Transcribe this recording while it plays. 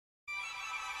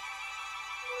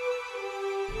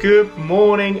Good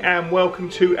morning and welcome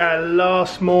to our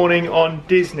last morning on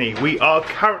Disney. We are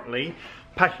currently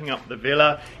packing up the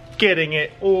villa, getting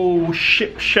it all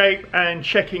ship shape and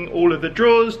checking all of the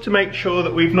drawers to make sure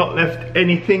that we've not left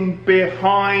anything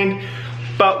behind.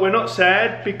 But we're not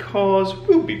sad because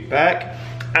we'll be back,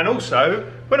 and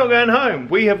also we're not going home.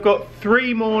 We have got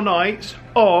 3 more nights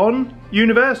on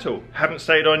Universal. Haven't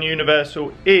stayed on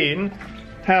Universal in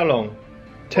how long?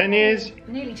 10 years?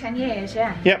 Nearly 10 years,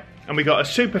 yeah. Yep. And we got a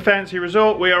super fancy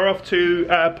resort. We are off to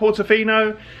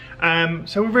Portofino,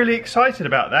 so we're really excited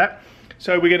about that.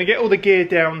 So we're going to get all the gear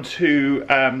down to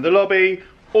the lobby,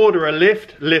 order a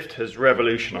lift. Lyft has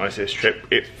revolutionised this trip.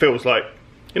 It feels like,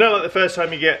 you know, like the first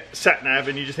time you get sat nav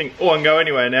and you just think, oh, I can go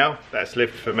anywhere now. That's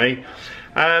Lyft for me.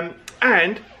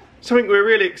 And something we're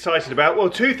really excited about, well,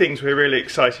 2 things we're really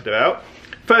excited about.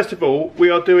 First of all, we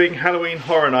are doing Halloween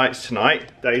Horror Nights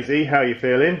tonight. Daisy, how are you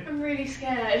feeling? I'm really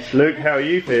scared. Luke, how are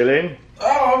you feeling?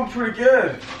 Oh, I'm pretty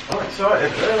good. I'm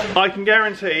excited. I can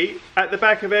guarantee at the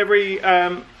back of every,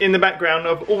 in the background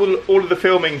of all of the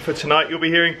filming for tonight, you'll be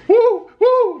hearing woo,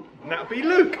 woo, and that'll be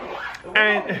Luke.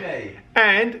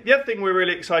 And the other thing we're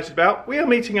really excited about, we are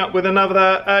meeting up with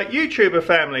another YouTuber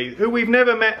family who we've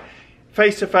never met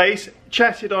face to face,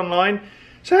 chatted online.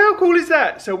 So how cool is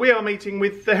that? So we are meeting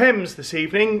with the Hems this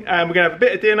evening. We're going to have a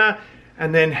bit of dinner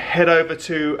and then head over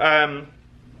to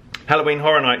Halloween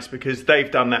Horror Nights because they've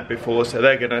done that before. So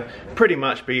they're going to pretty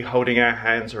much be holding our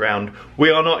hands around. We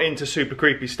are not into super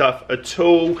creepy stuff at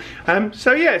all.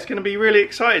 So yeah, it's going to be really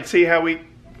exciting to see how we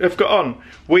have got on.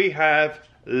 We have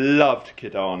loved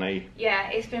Kidani.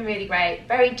 Yeah, it's been really great.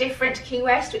 Very different to Key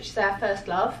West, which is our first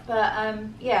love. But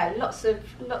yeah, lots of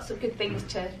good things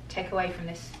to take away from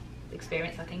this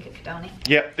experience, I think, at Kidani.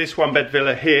 Yep, this 1-bed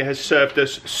villa here has served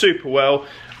us super well.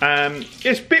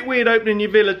 It's a bit weird opening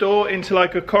your villa door into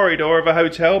like a corridor of a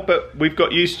hotel, but we've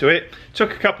got used to it.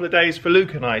 Took a couple of days for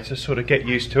Luke and I to sort of get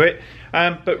used to it,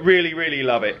 but really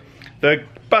love it. The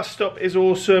bus stop is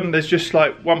awesome. There's just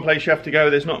like one place you have to go.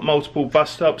 There's not multiple bus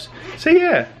stops. So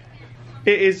yeah,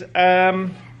 it is. It's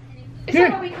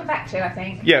somewhere we come back to, I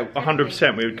think. Yeah,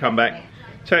 100% we would come back.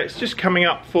 So it's just coming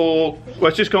up for, well,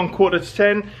 it's just gone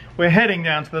 9:45. We're heading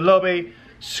down to the lobby,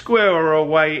 square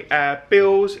away our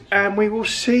bills, and we will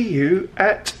see you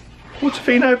at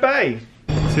Portofino Bay.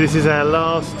 So this is our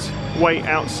last wait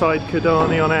outside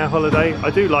Kidani on our holiday. I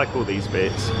do like all these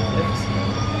bits.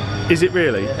 Is it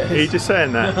really? Are you just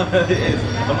saying that? It is.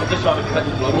 I'm just trying to collect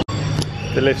the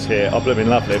vlog. The lift's here. I blooming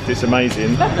love lift. It's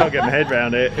amazing. Can't get my head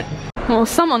around it. Well,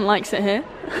 someone likes it here.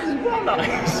 It's well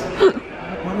nice.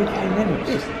 When we came in, it was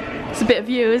just... It's a bit of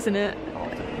view, isn't it?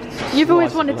 You've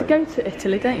always wanted to go to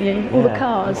Italy, don't you? All the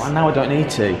cars. Well, now I don't need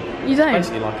to. You don't? It's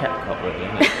basically like Epcot, really,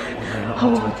 isn't it?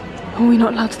 Oh, we're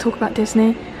not allowed to talk about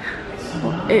Disney.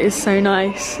 It is so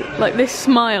nice. Like, this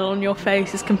smile on your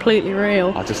face is completely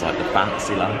real. I just like the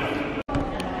fancy life.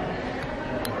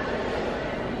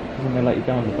 When they let you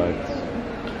go on the boats?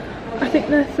 I think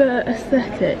they're for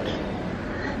aesthetic.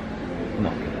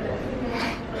 Not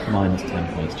minus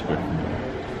 10 points to Gryffindor.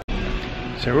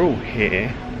 So we're all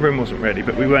here. Room wasn't ready,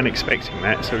 but we weren't expecting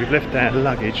that. So we've left our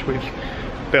luggage with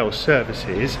Bell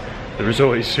Services. The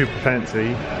resort is super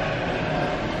fancy.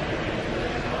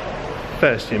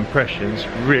 First impressions,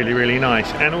 really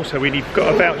nice. And also we've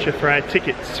got a voucher for our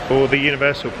tickets for the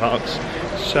Universal parks.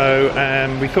 So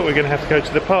we thought we were going to have to go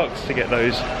to the parks to get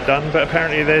those done, but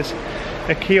apparently there's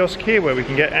a kiosk here where we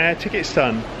can get our tickets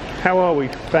done. How are we,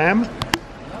 fam?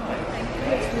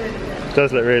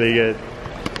 Does look really good.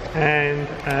 And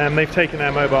they've taken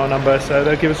our mobile number, so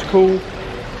they'll give us a call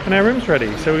and our room's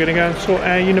ready. So we're going to go and sort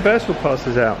our Universal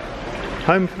passes out.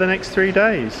 Home for the next 3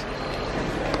 days.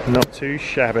 Not too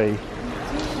shabby.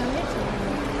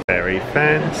 Very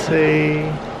fancy.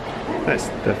 That's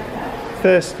the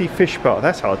Thirsty Fish Bar.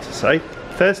 That's hard to say.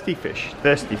 Thirsty Fish.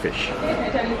 Thirsty Fish.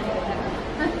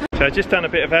 So I've just done a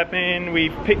bit of admin.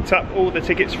 We've picked up all the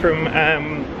tickets from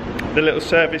the little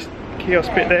service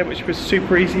kiosk bit there, which was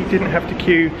super easy. Didn't have to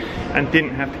queue and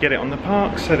didn't have to get it on the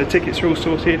park. So the tickets are all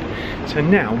sorted. So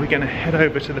now we're going to head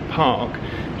over to the park.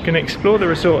 We're going to explore the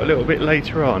resort a little bit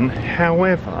later on.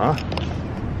 However,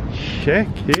 check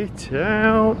it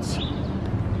out.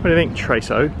 What do you think,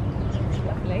 Traso? It's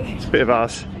lovely. It's a bit of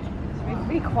us. It's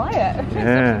really quiet.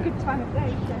 Yeah. It's such a good time of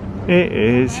day. It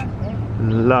is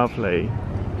lovely.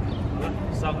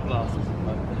 Sunglasses and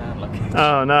the hand luggage.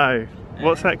 Oh no.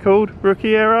 What's that called?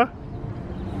 Rookie error?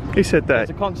 Who said that?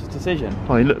 It's a conscious decision.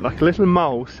 Oh, you look like a little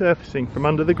mole surfacing from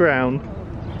under the ground.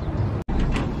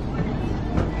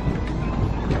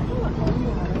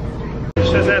 This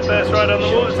is our first ride on the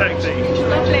water taxi.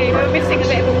 Lovely. We were missing a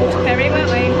bit of a water ferry,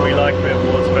 weren't we? We like a bit of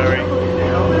water ferry.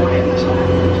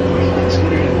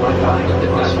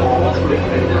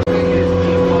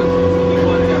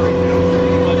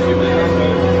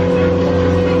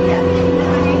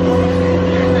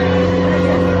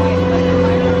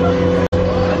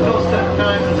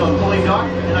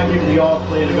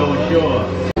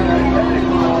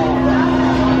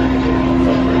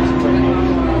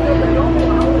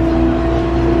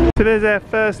 So there's our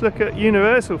first look at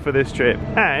Universal for this trip,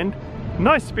 and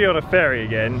nice to be on a ferry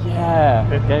again. Yeah,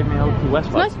 it gave me Old Key West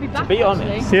vibes. Nice to be back, be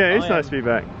actually. honest. Yeah, it's nice to be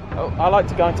back. I like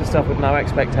to go into stuff with no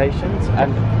expectations,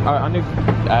 and I knew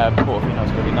Portofino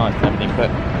was going to be nice and everything, but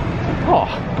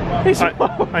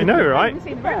I know, right? Haven't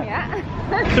seen Brew yet.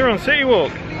 So we're on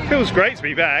Citywalk. Feels great to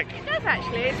be back. It does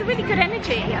actually. It's a really good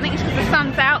energy. I think it's because the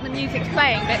sun's out and the music's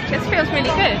playing, but it just feels really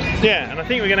good. Yeah, and I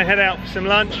think we're going to head out for some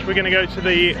lunch. We're going to go to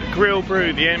the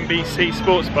Brew, the NBC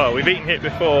sports bar. We've eaten it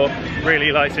before.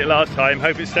 Really liked it last time.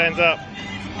 Hope it stands up.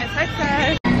 Let's hope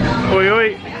so. Oi,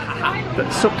 oi.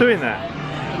 Stop doing that.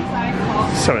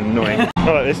 So annoying.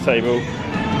 I like this table.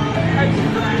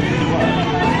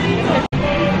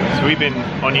 So we've been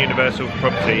on Universal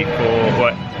property for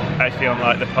what? Actually on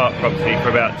like the park property for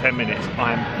about 10 minutes.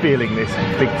 I am feeling this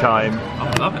big time.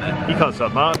 I'm loving it. You can't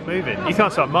stop moving. You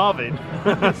can't stop Marvin.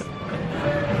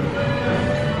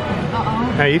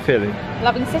 How are you feeling?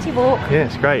 Loving Citywalk. Yeah,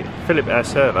 it's great. Philip, our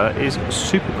server, is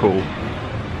super cool.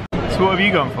 So what have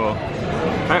you gone for?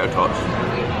 Potato tots.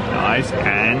 Nice,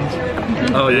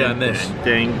 and... Oh yeah, and this.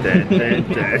 Ding, ding, ding,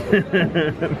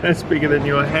 ding. That's bigger than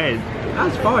your head.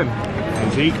 That's fine.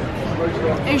 Easy.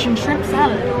 Asian shrimp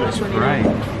salad. That's great.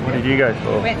 What did you go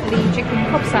for? Went for the chicken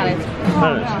cob salad.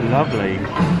 Oh, that's lovely.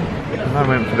 And I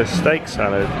went for the steak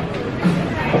salad.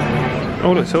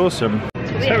 Oh, that's awesome. So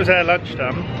that was our lunch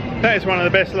done. That is one of the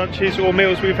best lunches or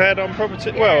meals we've had on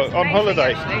property, well, on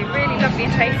holiday. Actually. Really lovely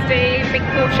and tasty, big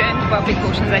portion. Well, big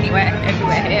portions everywhere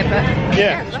here, but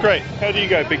Yeah, it's great. How do you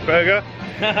go, Big Burger?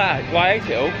 Well, I ate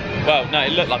it all. Well, no,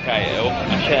 it looked like I ate it all.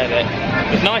 I shared it.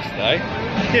 It was nice though.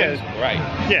 Yeah, It was great.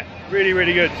 yeah, really,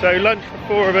 really good. So lunch for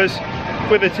 4 of us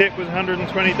with a tip was $120.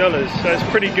 So it's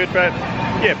pretty good,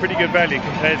 pretty good value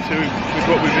compared to with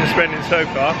what we've been spending so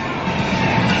far.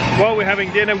 While we're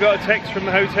having dinner, we've got a text from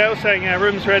the hotel saying our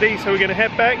room's ready, so we're going to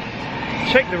head back,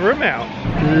 check the room out.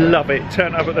 Love it.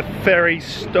 Turn up at the ferry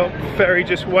stop, ferry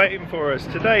just waiting for us.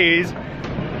 Today is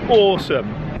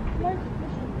awesome.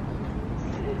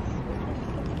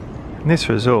 And this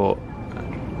resort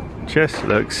just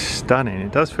looks stunning.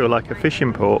 It does feel like a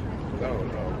fishing port.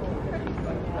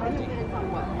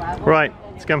 Right,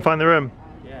 let's go and find the room.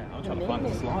 Yeah, I'm trying to find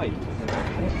the slide.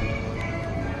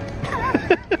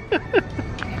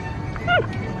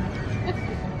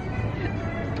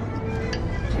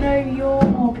 No, you're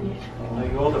more beautiful. Oh,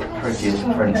 you're the prettiest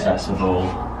princess of all.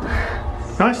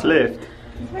 Nice lift.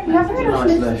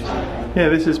 Nice lift. Yeah,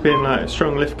 this has been like a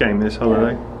strong lift game this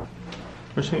holiday.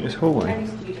 What do you think of this hallway?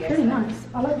 Really nice.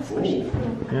 I like the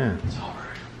squishy. Yeah.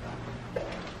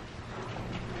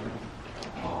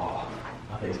 Oh,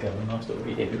 I think it's going to be a nice little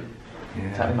view.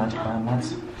 Yeah. Is that the magic band,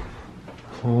 lads?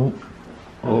 Oh.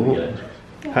 Oh.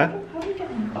 Huh?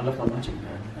 I love that magic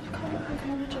band.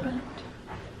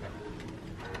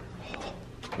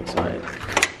 Excited.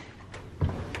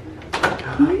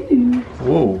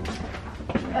 Whoa.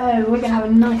 Oh, we're going to have a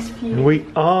nice view. We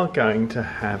are going to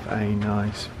have a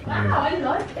nice view. Wow, I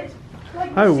like it.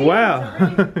 Like, Oh wow.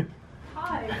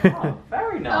 high. Oh,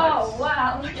 very nice. Oh,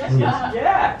 wow.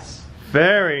 Yes.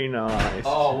 Very nice.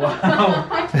 Oh, wow.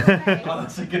 Oh,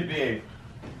 that's a good view.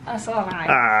 that's all right.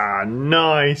 Ah,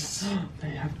 nice.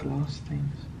 They have glass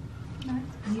things.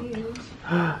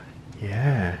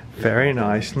 Yeah, very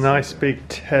nice. Nice big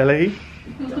telly.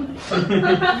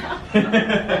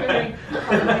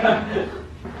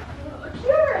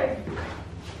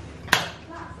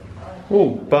 Oh,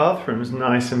 bathroom's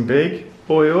nice and big.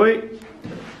 Oi oi.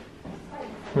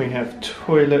 We have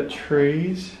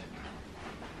toiletries.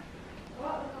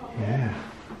 Yeah.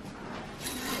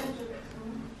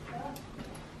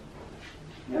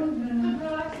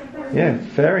 Yeah,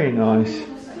 very nice.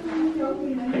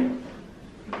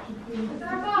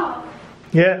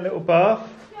 Yeah, little bath.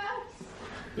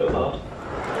 Little bath.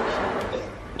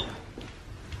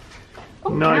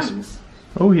 Nice. Gowns.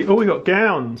 Oh, we got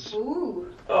gowns. Ooh.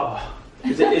 Oh,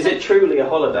 is it truly a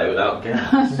holiday without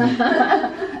gowns?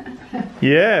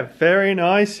 Yeah, very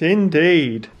nice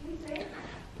indeed.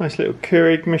 Nice little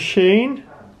Keurig machine.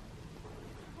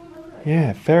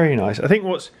 Yeah, very nice. I think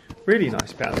what's really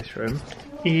nice about this room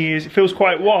is it feels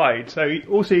quite wide. So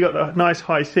also you got the nice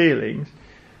high ceilings,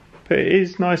 but it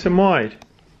is nice and wide.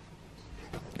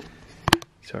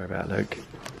 Sorry about Luke.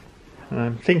 And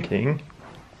I'm thinking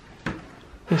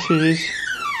this is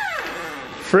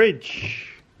fridge.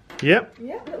 Yep.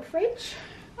 Yeah, little fridge.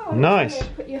 Oh, Nice.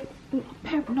 Put your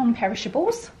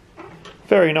non-perishables.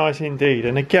 Very nice indeed.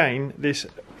 And again, this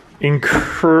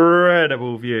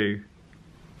incredible view.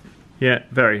 Yeah,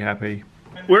 very happy.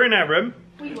 We're in our room.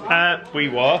 We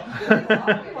were.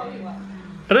 I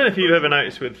don't know if you've ever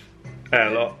noticed with our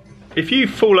lot, if you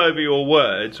fall over your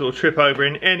words or trip over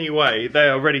in any way, they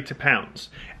are ready to pounce.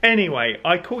 Anyway,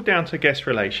 I called down to guest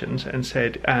relations and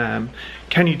said,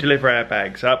 can you deliver our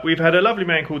bags up? We've had a lovely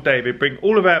man called David bring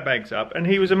all of our bags up, and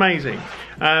he was amazing.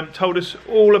 Told us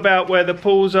all about where the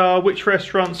pools are, which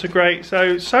restaurants are great.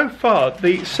 So far,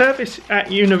 the service at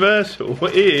Universal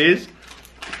is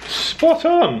spot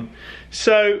on.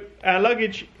 So our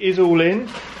luggage is all in.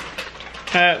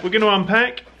 We're going to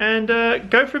unpack and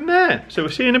go from there. So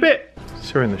we'll see you in a bit.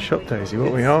 So we're in the shop, Daisy.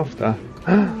 What are we after?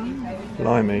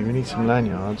 Blimey, we need some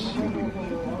lanyards.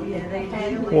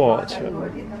 What?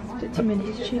 Too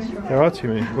many to choose from. There are too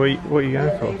many. What are you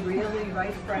going for?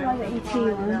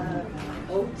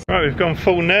 Right, we've gone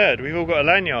full nerd. We've all got a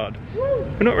lanyard.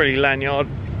 We're not really lanyard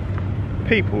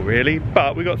people, really,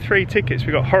 but we got 3 tickets.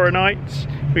 We got Horror Nights,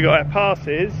 we got our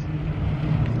passes,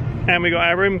 and we got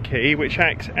our room key, which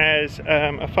acts as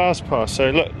a fast pass. So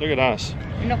look at us.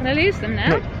 You're not going to lose them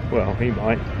now. Look, well, he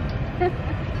might.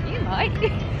 You might.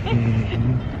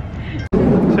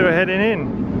 So we're heading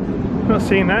in. Not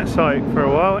seen that site for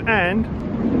a while, and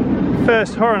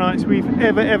first Horror Nights we've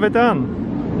ever done.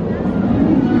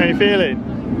 How are you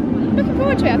feeling? Looking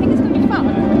forward to it. I think it's going to be fun.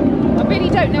 I really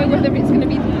don't know whether it's going to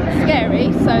be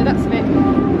scary, so that's a bit.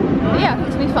 But yeah, I think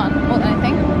it's going to be fun more than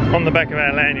anything. On the back of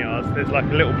our lanyards, there's like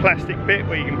a little plastic bit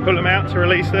where you can pull them out to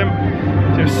release them.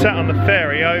 So we're sat on the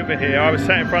ferry over here. I was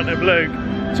sat in front of Luke.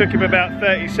 Took him about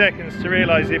 30 seconds to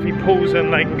realise if he pulls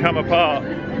them, they can come apart.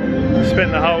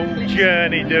 Spent the whole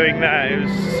journey doing that. It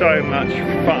was so much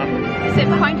fun. Sit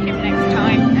behind him next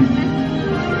time.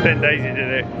 Then Daisy did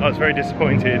it. I was very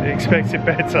disappointed. Expected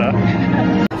better.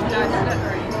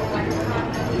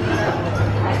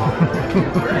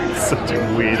 Such a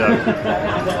weirdo.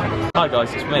 Hi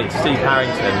guys, it's me, Steve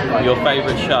Harrington. Your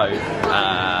favourite show.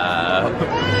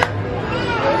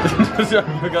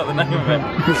 I forgot the name of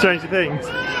it. Stranger Things.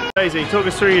 Daisy, talk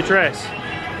us through your dress.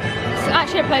 It's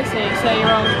actually a play suit, so you're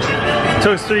wrong.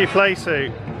 Talk us through your play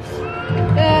suit.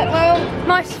 Well,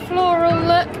 nice floral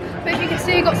look, but if you can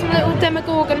see, you've got some little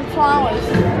demogorgon flowers.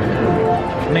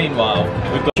 Meanwhile,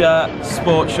 we've got shirt,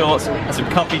 sport shorts, and some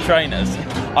comfy trainers.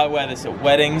 I wear this at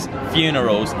weddings,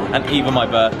 funerals, and even my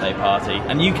birthday party.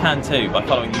 And you can too by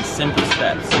following these simple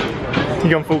steps.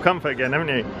 You've gone full comfort again, haven't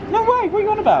you? No way, what are you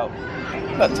on about?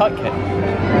 That tight kit.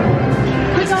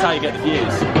 This is how you get the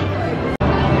views.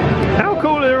 How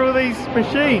cool are all these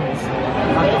machines?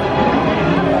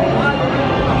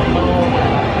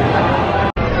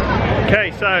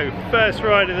 Okay, so first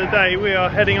ride of the day, we are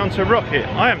heading on to Rocket.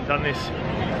 I haven't done this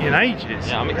in ages.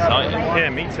 Yeah, I'm excited. Yeah,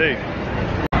 me too.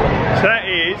 So that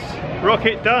is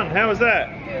Rocket done. How was that?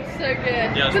 It was so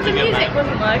good. Yeah, Because the music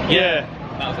wasn't working. Yeah.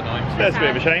 That was annoying. That's a bit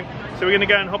of a shame. So we're going to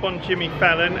go and hop on Jimmy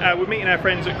Fallon. We're meeting our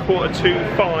friends at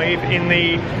 4:45 in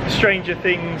the Stranger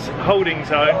Things holding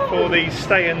zone for the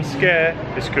Stay and Scare.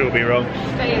 This could be wrong.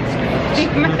 Stay and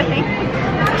scream.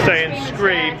 Stay and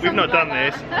Scream. We've not done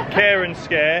this. Care and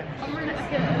Scare.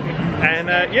 And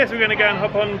yes, we're going to go and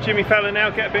hop on Jimmy Fallon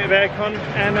now, get a bit of aircon,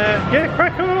 and yeah,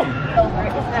 crack on.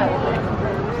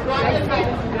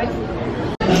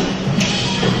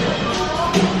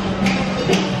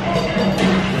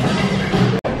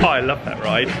 Oh, I love that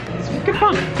ride. It's good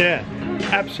fun. Yeah,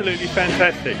 absolutely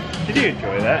fantastic. Did you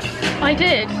enjoy that? I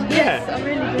did. Yes, Yeah. I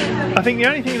really did. I think the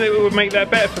only thing that would make that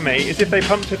better for me is if they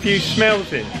pumped a few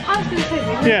smells in. I was going to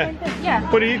say Yeah.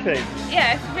 Yeah. What do you think?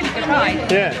 Yeah, it's a really good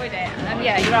ride. Yeah. I enjoyed it.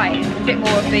 Yeah, you're right. It's a bit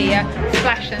more of the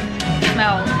splash and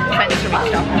smell sensory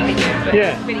stuff. But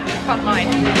Yeah. it's really fun ride.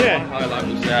 Yeah. Highlight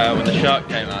was when the shark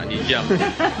came out and you jumped.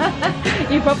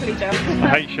 You probably jumped.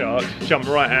 I hate sharks. Jump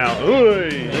right out. Ooh.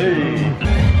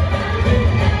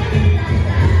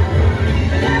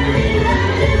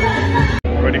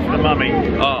 Ready for the mummy?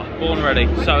 Oh, born ready.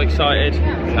 So excited.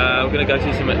 We're going to go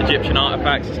see some Egyptian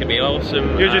artifacts. It's going to be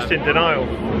awesome. You're just in denial.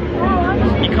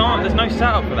 You can't, there's no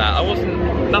setup for that.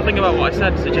 Nothing about what I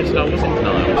said suggested I was in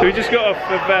denial. So we just got off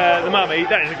of the mummy.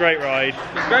 That is a great ride.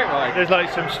 It's a great ride. There's like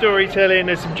some storytelling,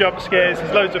 there's some jump scares,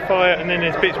 there's loads of fire, and then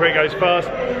there's bits where it goes fast.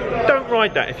 Don't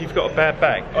ride that if you've got a bad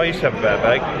back. I used to have a bad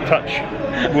back.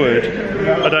 Touch wood.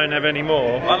 I don't have any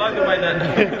more. I like the way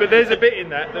that... But there's a bit in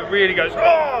that that really goes,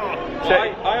 oh! So,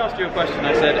 Well, I asked you a question,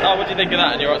 I said, oh, what do you think of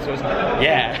that? And your answer was,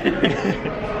 yeah.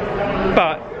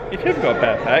 but if you haven't got a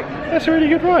backpack, that's a really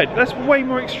good ride. That's way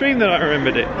more extreme than I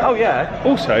remembered it. Oh yeah.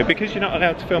 Also, because you're not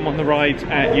allowed to film on the rides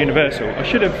at Universal, I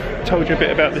should have told you a bit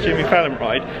about the Jimmy Fallon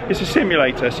ride. It's a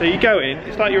simulator, so you go in,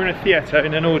 it's like you're in a theatre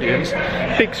in an audience,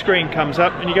 big screen comes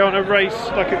up and you go on a race,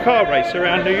 like a car race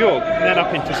around New York, and then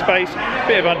up into space, a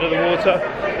bit of under the water.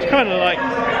 It's kind of like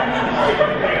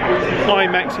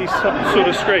IMAX-y sort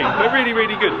of screen, but really,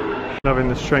 really good. Loving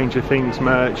the Stranger Things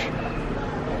merch.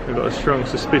 We've got a strong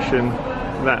suspicion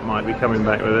that might be coming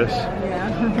back with us. Yeah.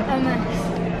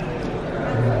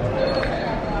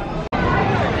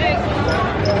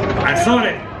 I saw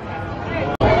it!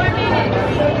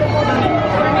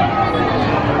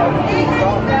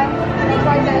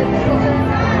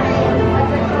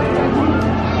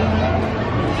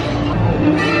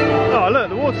 Oh look,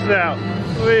 the water's out!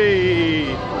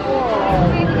 Whee!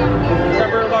 Is that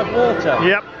real life water?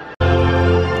 Yep.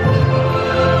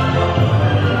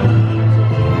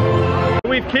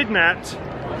 We've kidnapped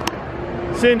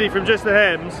Cindy from Just the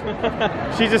Hems.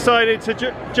 She decided to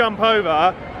jump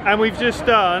over, and we've just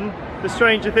done the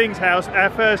Stranger Things house, our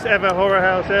first ever horror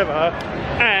house ever,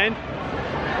 and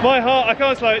my heart, I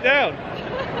can't slow it down.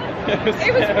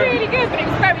 It was really good, but it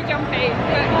was very jumpy,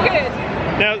 but good.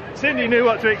 Now, Cindy knew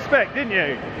what to expect, didn't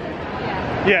you?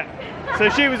 Yeah. So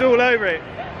she was all over it.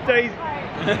 Daisy.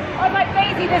 I was like,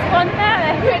 Daisy, there's one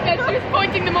there. She was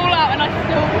pointing them all out and I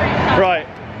still freaked out. Right.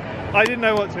 I didn't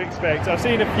know what to expect. I've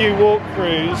seen a few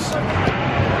walkthroughs.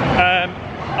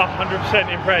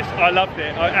 100% impressed. I loved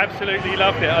it. I absolutely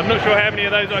loved it. I'm not sure how many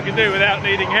of those I can do without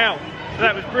needing help. So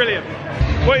that was brilliant.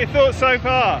 What are your thoughts so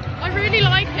far? I really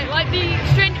like it. Like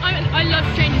I love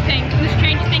Stranger Things, and the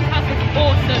Stranger Things house was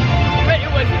awesome, but it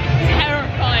was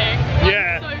terrifying.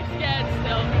 Yeah. I'm so scared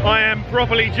still. I am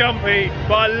properly jumpy,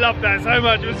 but I loved that so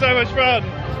much. It was so much fun.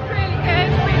 It's really good,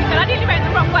 really good. I nearly went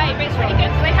the wrong way, but it's really good.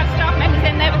 So they have staff members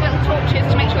in there with little torches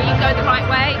to make sure you go the right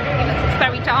way. It's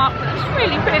very dark, but it's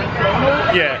really, really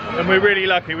cool. Yeah, and we're really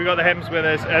lucky. We got the Hems with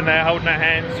us, and they're holding our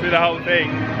hands through the whole thing.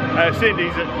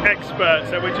 Cindy's an expert,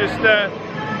 so we're just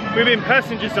we've been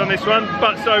passengers on this one,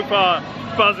 but so far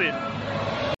buzzing.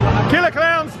 Killer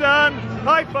Klowns done.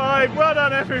 High five. Well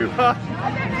done, everyone.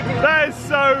 That is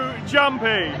so jumpy. I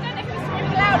don't know if he was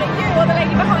screaming loud at you or the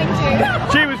lady behind you.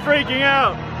 She was freaking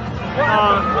out.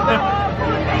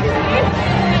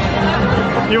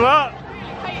 You what?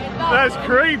 That's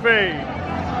creepy.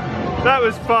 That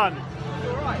was fun.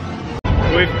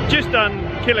 We've just done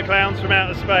Killer Klowns from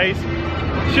outer space.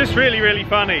 It's just really, really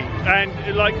funny and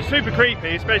like super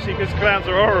creepy, especially because clowns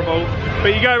are horrible.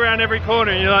 But you go around every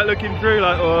corner and you're like looking through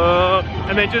like, oh,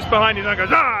 and then just behind you, someone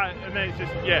goes, ah, and then it's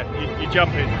just, yeah, you're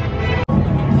jumping.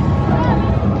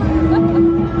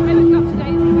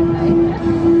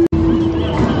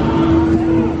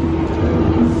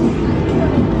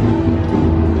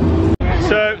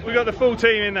 So we got the full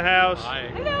team in the house.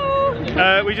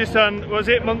 Hello. We just done, was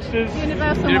it Monsters?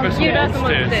 Universal Monsters.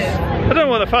 I don't know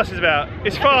what the fuss is about.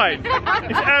 It's fine.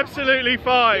 It's absolutely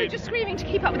fine. You were just screaming to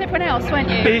keep up with everyone else, weren't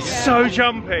you? It's so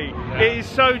jumpy. It is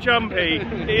so jumpy.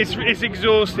 It's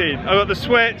exhausting. I got the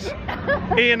sweats.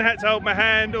 Ian had to hold my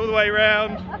hand all the way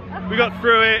around. We got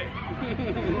through it.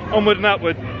 Onward and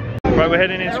upward. Right, we're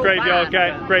heading into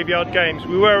Graveyard Games.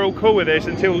 We were all cool with this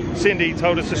until Cindy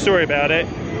told us a story about it.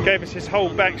 Gave us his whole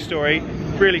backstory.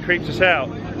 Really creeped us out.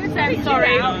 I'm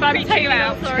sorry, but I'm taking you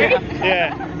out. Sorry.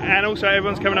 Yeah, and also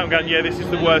everyone's coming up and going, yeah, this is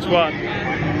the worst one.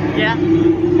 Yeah.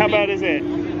 How bad is it?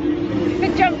 The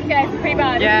jump scares are pretty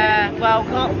bad. Yeah, well,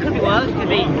 could be worse. Could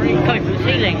be coming from the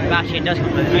ceiling. Actually, it does come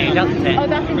from the ceiling, doesn't it? Oh,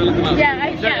 that's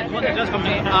yeah. When it does come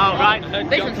from the oh, right.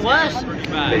 This one's worse.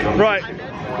 Right,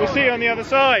 we'll see you on the other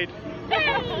side.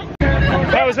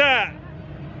 How was that?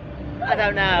 I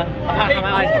don't know. I've had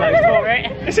my eyes closed for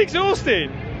it. It's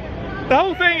exhausting. The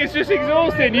whole thing is just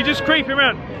exhausting. You just creep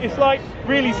around. It's like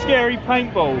really scary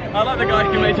paintball. I like the guy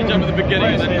who made you jump at the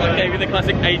beginning and then gave you the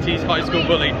classic 80s high school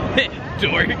bully.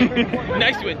 Dork.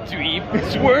 Nice one, dweeb.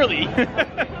 Swirly.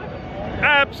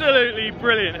 Absolutely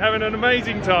brilliant. Having an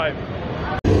amazing time.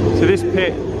 So this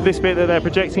bit that they're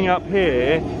projecting up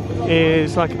here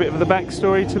is like a bit of the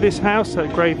backstory to this house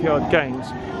at Graveyard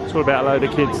Games. It's all about a load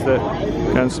of kids that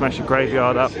go and smash a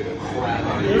graveyard up.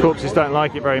 Corpses don't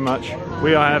like it very much.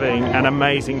 We are having an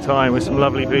amazing time with some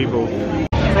lovely people.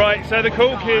 Right, so the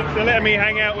cool kids are letting me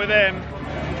hang out with them.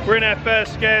 We're in our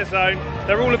first scare zone.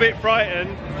 They're all a bit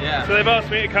frightened, so they've asked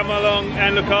me to come along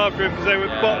and look after them because they were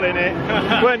bottling it.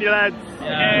 Weren't you, lads?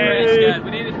 Yeah, really scared.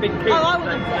 We needed a big coop. We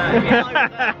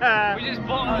just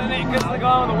bottled it because the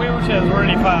guy on the wheelchair is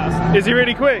really fast. Is he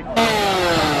really quick?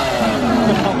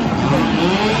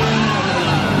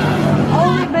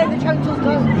 Oh, we've made the totals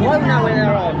go slow now when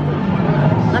they're on.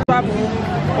 That's why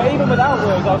But even without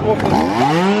wheels, I was walking.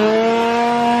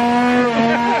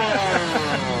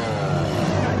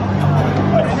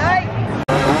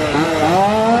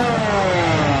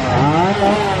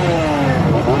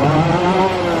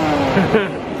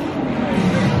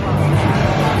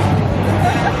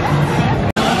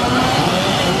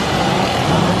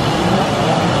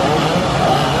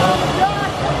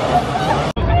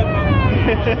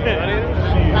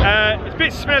 It's a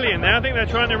bit smelly in there. I think they're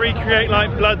trying to recreate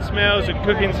like blood smells and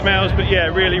cooking smells, but yeah,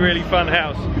 really, really fun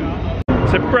house.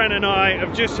 So Bren and I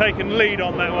have just taken lead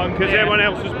on that one because everyone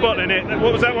else was bottling it.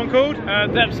 What was that one called?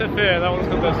 Depths of Fear, that one's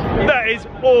called Depths of Fear. That is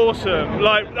awesome.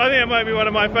 Like, I think it might be one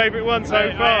of my favourite ones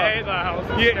so far. I hate that house,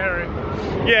 it's scary.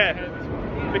 Yeah.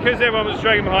 Because everyone was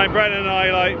dragging behind, Brandon and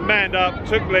I like manned up,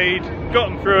 took lead, got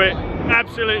them through it.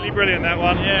 Absolutely brilliant, that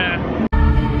one. Yeah.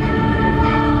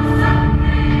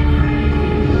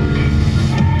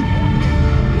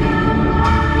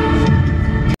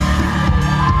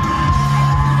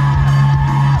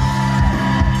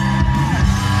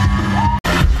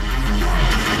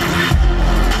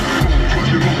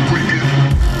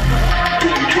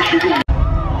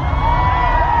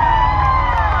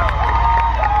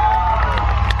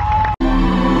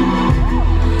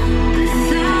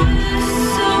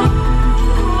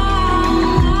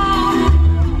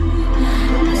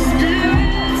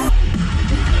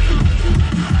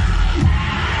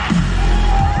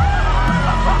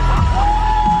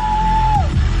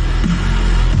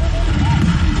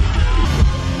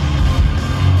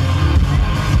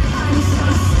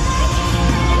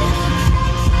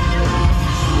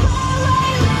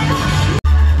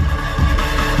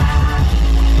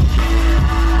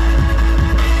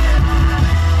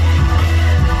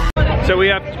 So we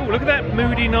have, oh, look at that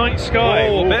moody night sky.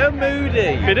 Oh, a bit of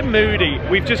moody. Bit of moody.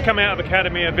 We've just come out of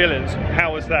Academy of Villains.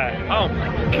 How was that? Oh my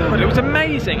god, it was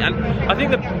amazing. And I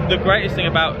think the greatest thing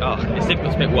about, it's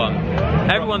difficult to pick one.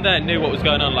 Everyone there knew what was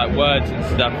going on, like words and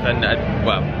stuff, and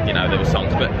well, you know, there were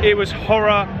songs, but it was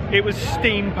horror, it was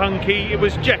steampunky, it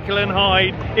was Jekyll and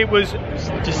Hyde, it was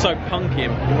just so punky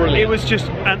and brilliant. It was just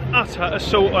an utter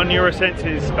assault on your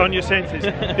senses.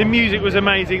 The music was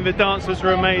amazing, the dancers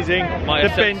were amazing,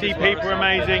 the bendy people were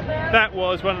amazing. That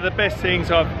was one of the best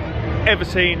things I've ever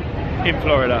seen in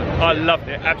Florida. I loved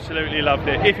it, absolutely loved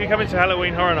it. If you're coming to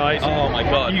Halloween Horror Nights, oh my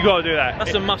god, you gotta do that.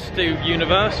 That's a must-do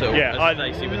Universal. Yeah, I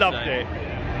loved it.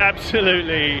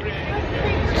 Absolutely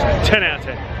 10 out of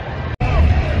 10.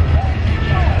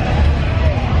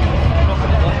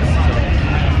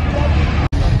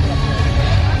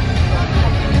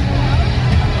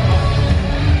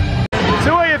 So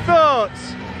what are your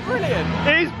thoughts? Brilliant.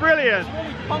 It is brilliant. It's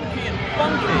really punky and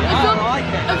funky. I like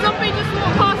it. If somebody just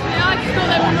walked past me, I just thought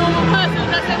they were a normal person.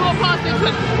 Unless they walked past me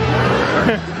quick.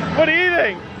 What do you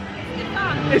think? It's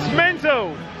fun. It's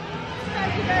mental.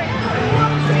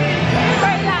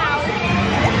 Very loud.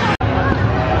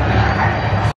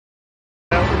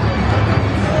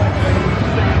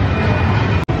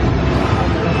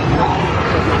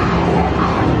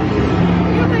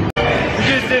 We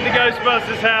just did the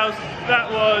Ghostbusters house.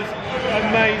 That was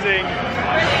amazing.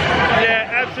 Yeah,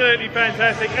 absolutely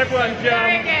fantastic. Everyone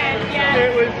jumped.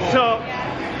 It was top.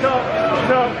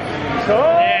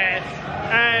 Yes.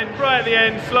 And right at the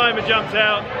end, Slimer jumped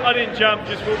out. I didn't jump,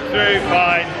 just walked through.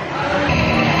 Fine.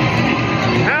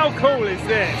 How cool is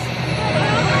this?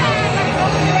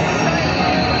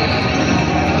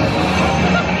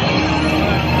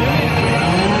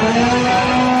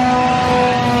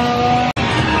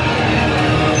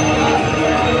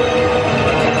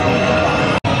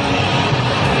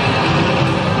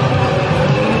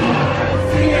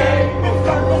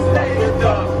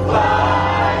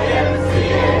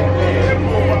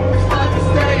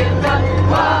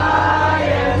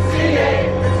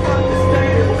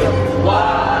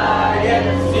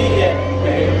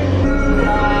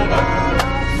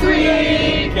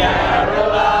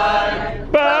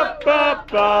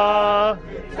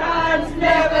 Times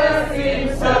never seem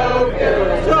so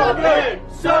good. So good,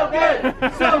 so good,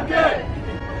 so good.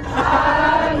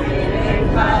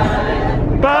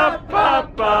 Ba, ba,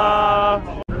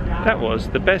 ba. That was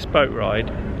the best boat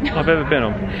ride I've ever been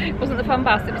on. It wasn't the fun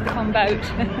bus, it was the fun boat.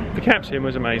 The captain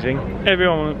was amazing.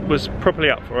 Everyone was properly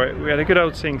up for it. We had a good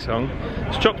old sing-song.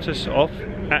 Dropped us off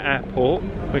at our port,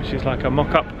 which is like a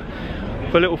mock-up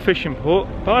for a little fishing port.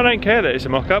 But I don't care that it's a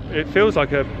mock-up. It feels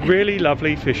like a really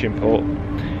lovely fishing port.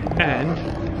 And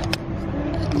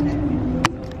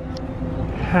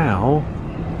how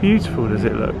beautiful does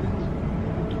it look?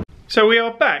 So we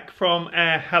are back from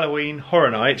our Halloween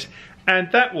Horror Nights,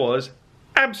 and that was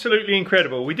absolutely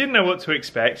incredible. We didn't know what to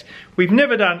expect. We've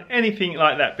never done anything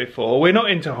like that before. We're not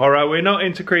into horror, we're not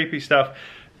into creepy stuff.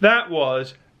 That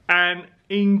was an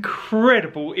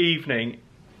incredible evening.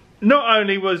 Not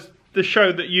only was the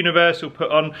show that Universal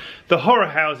put on, the horror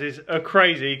houses are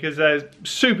crazy because they're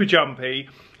super jumpy.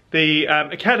 The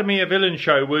Academy of Villains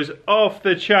show was off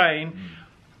the chain.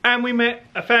 And we met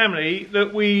a family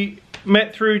that we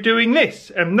met through doing this,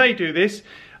 and they do this,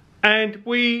 and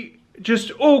we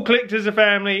just all clicked as a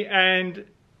family, and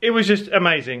it was just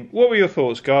amazing. What were your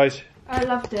thoughts, guys? I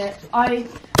loved it.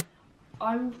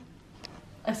 I'm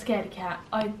a scaredy cat.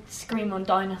 I scream on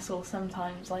dinosaurs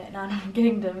sometimes, like in Animal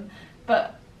Kingdom,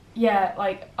 but yeah,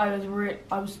 like I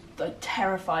was like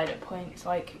terrified at points.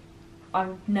 Like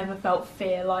I've never felt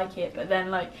fear like it, but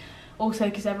then like also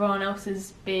because everyone else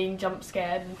is being jump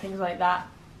scared and things like that,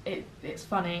 it's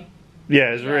funny.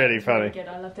 Yeah, it's really funny. Really good.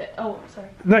 I loved it. Oh, sorry.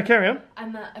 No, carry on.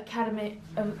 And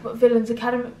the Villains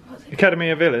Academy. What's it?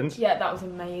 Academy of Villains. Yeah, that was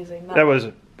amazing. That was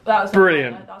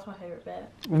brilliant. That was my favourite bit.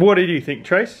 What did you think,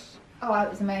 Trace? Oh, it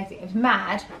was amazing. It was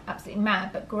mad, absolutely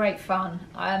mad, but great fun.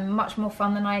 Much more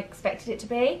fun than I expected it to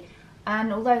be.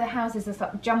 And although the houses are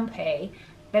sort of jumpy,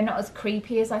 they're not as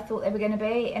creepy as I thought they were going to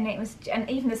be. And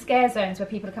even the scare zones where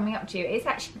people are coming up to you,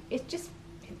 it's just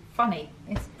funny.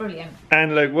 It's brilliant.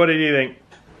 And Luke, what did you think?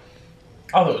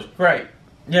 I thought it was great.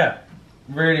 Yeah,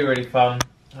 really, really fun.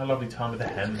 Had a lovely time with the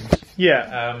Hems.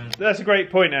 Yeah, that's a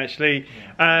great point, actually.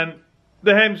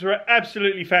 The Hems were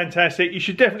absolutely fantastic. You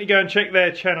should definitely go and check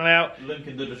their channel out. Link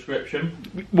in the description.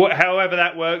 However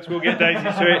that works, we'll get Daisy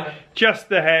to it. Just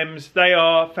the Hems, they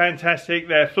are fantastic.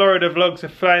 Their Florida vlogs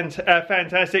are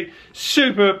fantastic.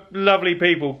 Super lovely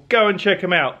people. Go and check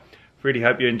them out. Really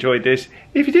hope you enjoyed this.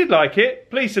 If you did like it,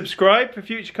 please subscribe for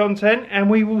future content, and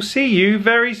we will see you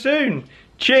very soon.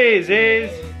 Cheers!